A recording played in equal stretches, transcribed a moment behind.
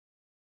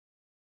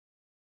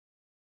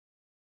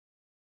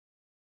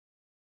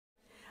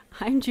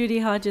I'm Judy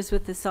Hodges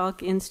with the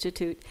Salk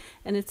Institute,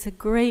 and it's a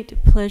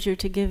great pleasure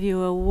to give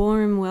you a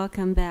warm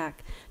welcome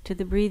back to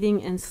the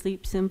Breathing and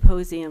Sleep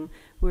Symposium.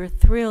 We're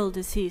thrilled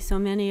to see so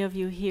many of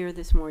you here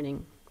this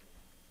morning.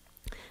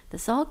 The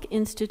Salk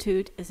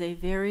Institute is a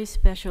very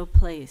special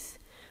place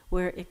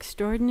where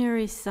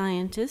extraordinary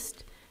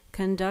scientists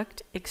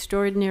conduct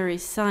extraordinary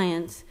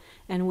science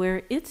and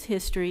where its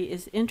history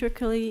is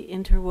intricately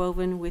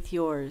interwoven with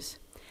yours.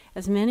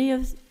 As many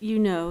of you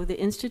know, the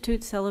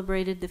Institute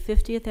celebrated the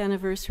 50th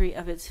anniversary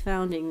of its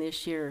founding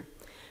this year.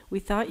 We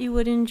thought you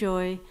would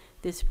enjoy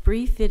this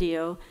brief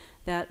video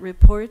that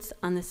reports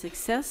on the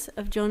success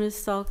of Jonas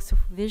Salk's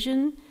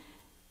vision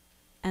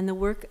and the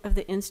work of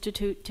the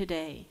Institute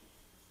today.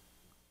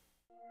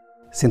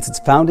 Since its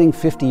founding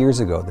 50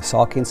 years ago, the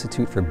Salk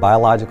Institute for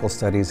Biological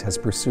Studies has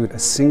pursued a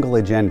single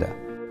agenda: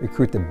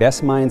 recruit the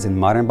best minds in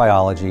modern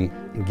biology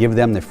and give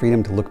them the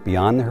freedom to look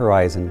beyond the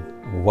horizon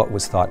of what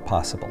was thought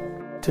possible.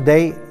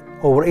 Today,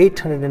 over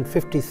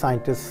 850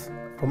 scientists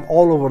from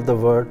all over the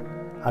world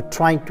are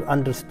trying to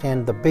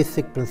understand the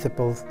basic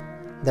principles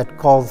that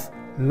cause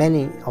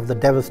many of the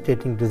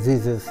devastating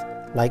diseases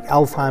like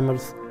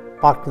Alzheimer's,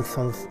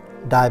 Parkinson's,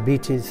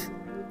 diabetes,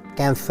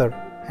 cancer,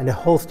 and a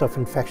host of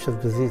infectious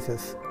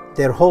diseases.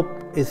 Their hope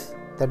is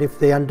that if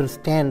they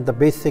understand the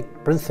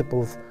basic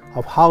principles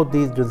of how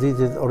these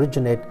diseases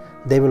originate,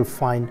 they will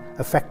find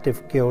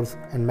effective cures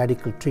and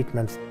medical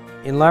treatments.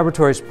 In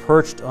laboratories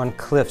perched on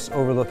cliffs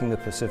overlooking the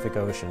Pacific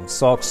Ocean,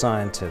 Salk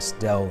scientists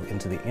delve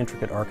into the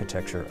intricate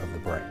architecture of the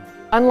brain.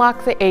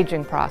 Unlock the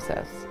aging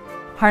process.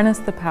 Harness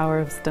the power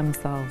of stem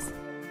cells.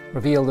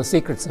 Reveal the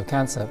secrets of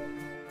cancer.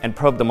 And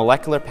probe the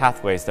molecular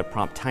pathways that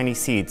prompt tiny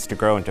seeds to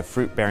grow into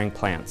fruit-bearing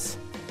plants.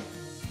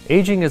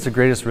 Aging is the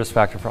greatest risk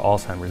factor for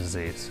Alzheimer's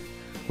disease.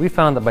 We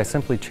found that by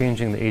simply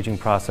changing the aging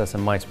process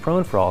in mice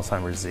prone for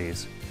Alzheimer's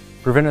disease,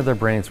 prevented their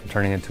brains from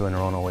turning into a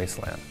neuronal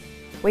wasteland.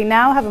 We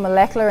now have a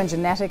molecular and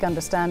genetic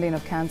understanding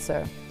of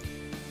cancer.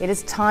 It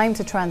is time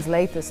to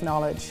translate this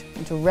knowledge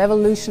into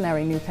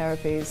revolutionary new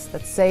therapies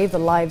that save the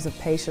lives of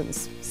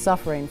patients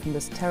suffering from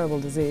this terrible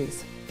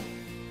disease.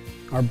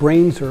 Our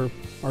brains are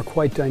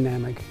quite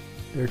dynamic.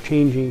 They're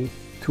changing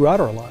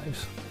throughout our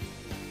lives.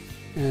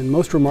 And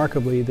most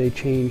remarkably, they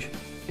change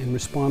in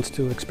response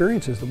to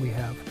experiences that we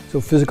have.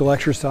 So physical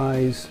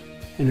exercise,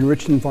 an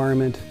enriched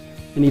environment,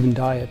 and even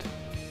diet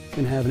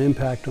can have an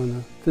impact on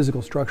the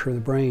physical structure of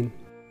the brain.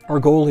 Our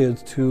goal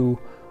is to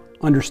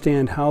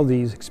understand how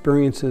these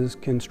experiences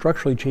can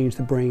structurally change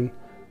the brain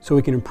so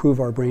we can improve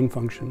our brain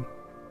function.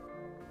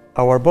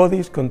 Our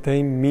bodies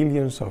contain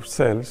millions of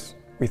cells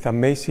with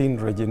amazing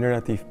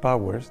regenerative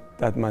powers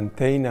that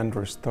maintain and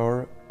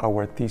restore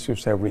our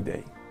tissues every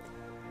day.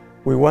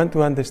 We want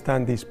to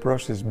understand this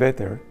process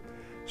better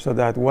so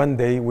that one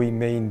day we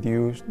may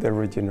induce the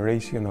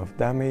regeneration of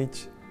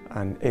damaged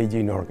and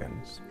aging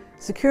organs.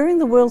 Securing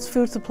the world's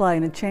food supply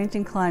in a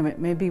changing climate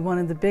may be one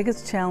of the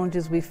biggest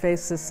challenges we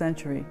face this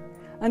century.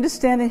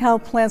 Understanding how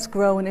plants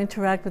grow and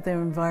interact with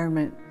their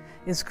environment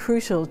is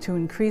crucial to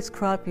increase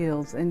crop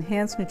yields,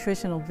 enhance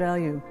nutritional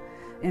value,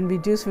 and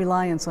reduce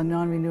reliance on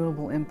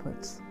non-renewable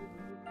inputs.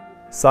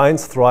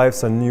 Science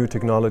thrives on new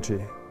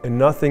technology, and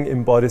nothing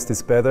embodies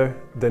this better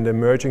than the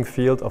emerging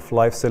field of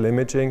live cell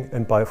imaging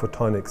and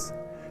biophotonics.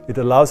 It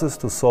allows us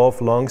to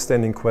solve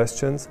long-standing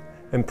questions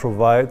and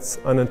provides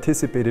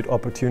unanticipated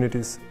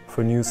opportunities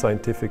for new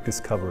scientific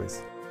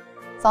discoveries.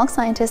 Salk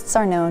scientists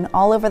are known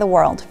all over the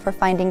world for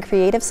finding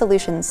creative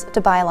solutions to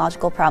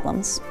biological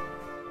problems.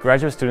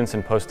 Graduate students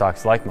and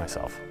postdocs like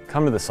myself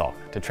come to the Salk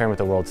to train with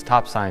the world's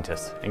top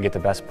scientists and get the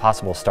best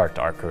possible start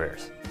to our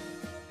careers.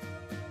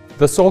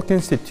 The Salk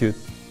Institute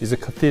is a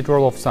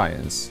cathedral of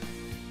science.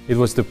 It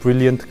was the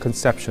brilliant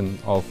conception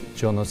of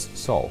Jonas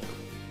Salk.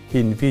 He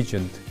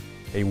envisioned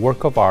a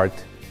work of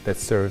art that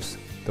serves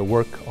the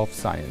work of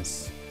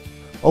science.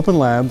 Open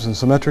labs and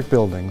symmetric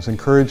buildings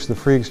encourage the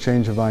free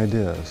exchange of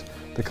ideas.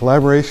 The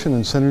collaboration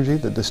and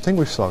synergy that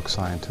distinguish Salk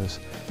scientists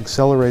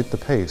accelerate the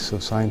pace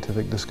of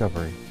scientific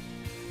discovery.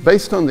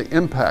 Based on the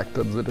impact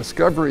of the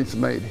discoveries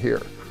made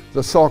here, the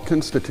Salk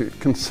Institute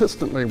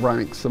consistently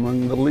ranks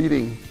among the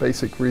leading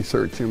basic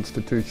research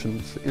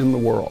institutions in the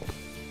world.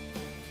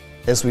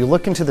 As we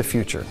look into the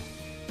future,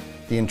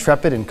 the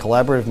intrepid and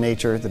collaborative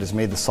nature that has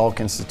made the Salk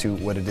Institute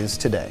what it is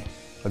today,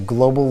 a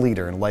global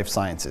leader in life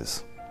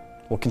sciences,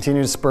 will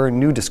continue to spur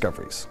new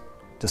discoveries,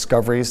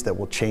 discoveries that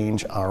will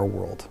change our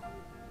world.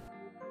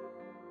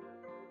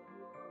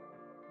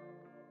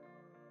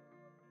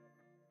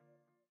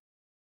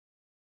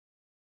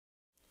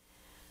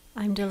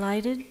 I'm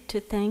delighted to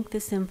thank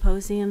the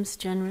symposium's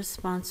generous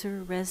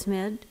sponsor,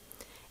 ResMed,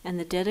 and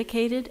the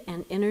dedicated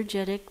and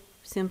energetic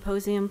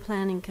Symposium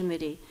Planning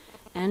Committee,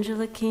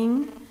 Angela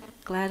King,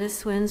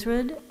 Gladys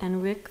Swensrud,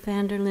 and Rick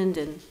van der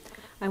Linden.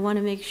 I want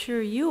to make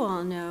sure you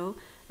all know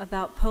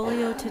about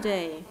Polio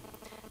Today,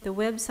 the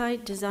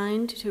website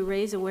designed to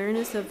raise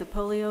awareness of the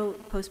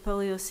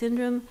post-polio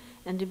syndrome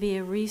and to be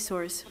a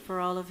resource for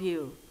all of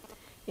you.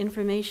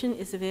 Information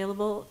is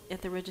available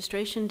at the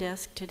registration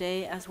desk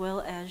today as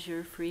well as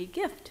your free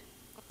gift.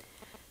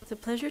 It's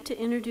a pleasure to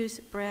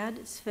introduce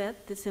Brad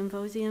Svet, the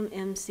symposium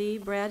MC.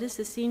 Brad is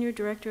the Senior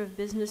Director of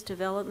Business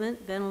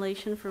Development,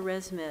 Ventilation for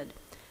ResMed.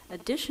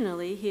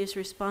 Additionally, he is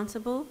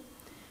responsible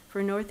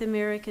for North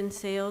American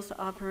sales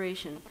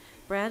operation.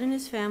 Brad and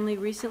his family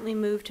recently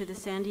moved to the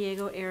San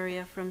Diego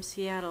area from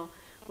Seattle,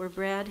 where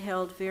Brad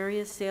held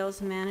various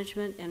sales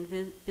management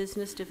and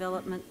business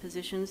development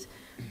positions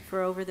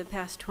for over the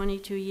past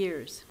 22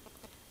 years.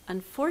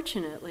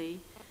 Unfortunately,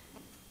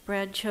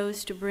 Brad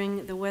chose to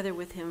bring the weather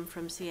with him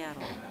from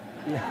Seattle.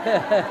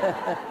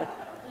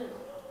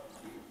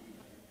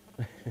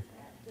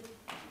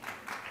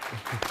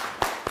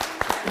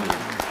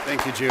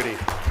 Thank you, Judy.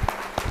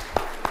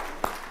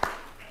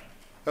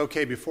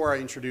 Okay, before I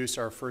introduce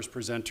our first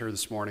presenter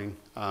this morning,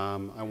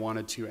 I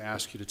wanted to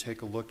ask you to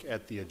take a look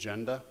at the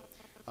agenda.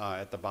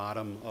 At the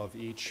bottom of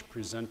each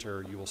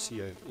presenter, you will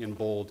see in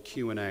bold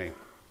Q&A.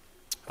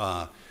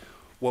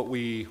 What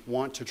we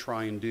want to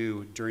try and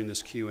do during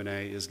this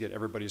Q&A is get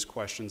everybody's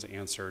questions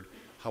answered.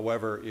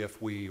 However, if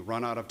we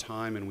run out of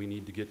time and we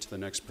need to get to the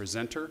next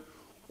presenter,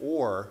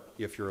 or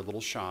if you're a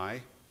little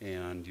shy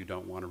and you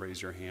don't want to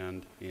raise your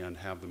hand and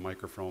have the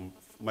microphone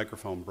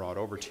brought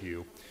over to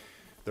you,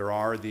 there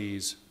are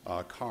these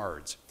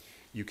cards.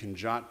 You can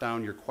jot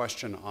down your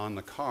question on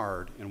the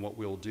card, and what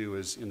we'll do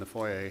is in the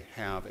foyer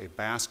have a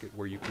basket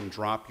where you can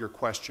drop your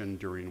question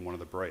during one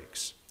of the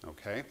breaks,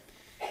 okay?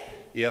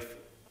 If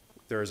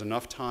there is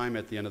enough time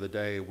at the end of the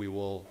day, we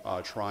will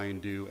try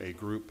and do a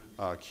group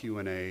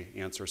Q&A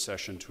answer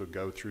session to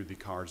go through the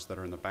cards that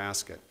are in the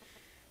basket.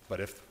 But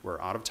if we're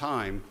out of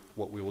time,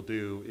 what we will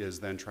do is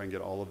then try and get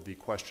all of the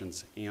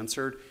questions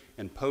answered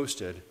and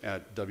posted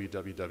at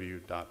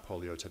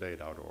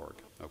www.poliotoday.org,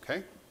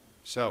 okay?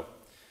 So,